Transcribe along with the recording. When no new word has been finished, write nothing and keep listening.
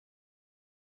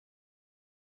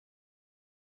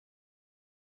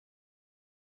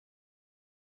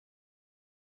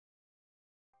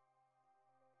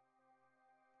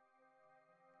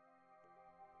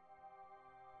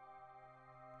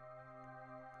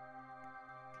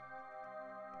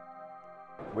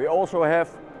We also have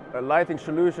lighting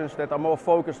solutions that are more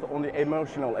focused on the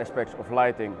emotional aspects of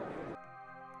lighting.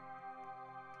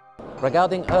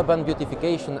 Regarding urban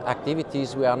beautification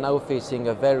activities, we are now facing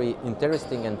a very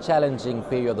interesting and challenging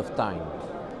period of time.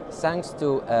 Thanks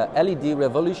to LED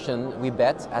revolution, we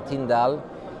bet at Indal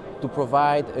to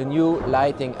provide a new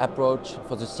lighting approach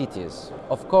for the cities.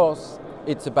 Of course,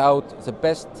 it's about the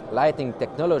best lighting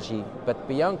technology, but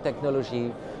beyond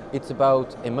technology, it's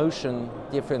about emotion,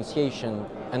 differentiation,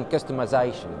 and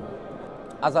customization.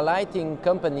 As a lighting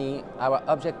company, our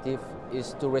objective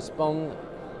is to respond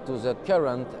to the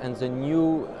current and the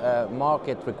new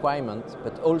market requirements,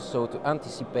 but also to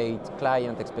anticipate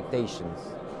client expectations.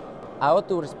 How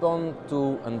to respond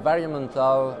to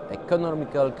environmental,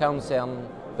 economical concern,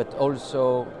 but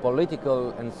also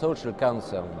political and social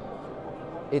concern.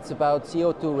 It's about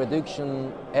CO2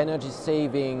 reduction, energy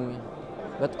saving,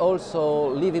 but also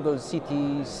livable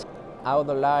cities, how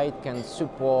the light can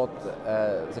support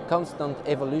the constant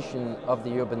evolution of the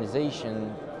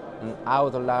urbanization, and how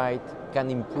the light can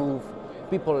improve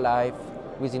people's life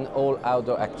within all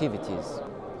outdoor activities.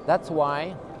 That's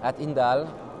why at Indal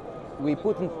we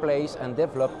put in place and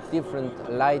developed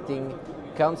different lighting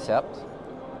concepts.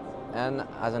 And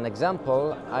as an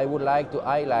example, I would like to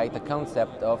highlight the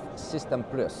concept of System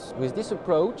Plus. With this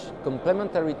approach,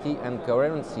 complementarity and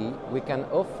coherency, we can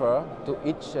offer to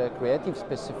each creative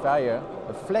specifier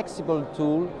a flexible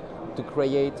tool to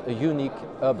create a unique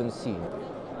urban scene.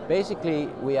 Basically,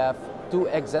 we have two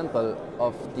examples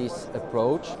of this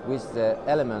approach with the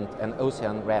element and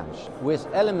ocean range. With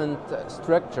element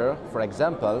structure, for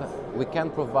example, we can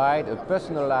provide a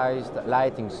personalized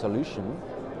lighting solution.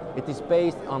 It is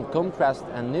based on contrast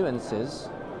and nuances.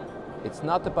 It's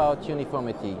not about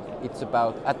uniformity, it's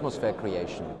about atmosphere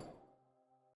creation.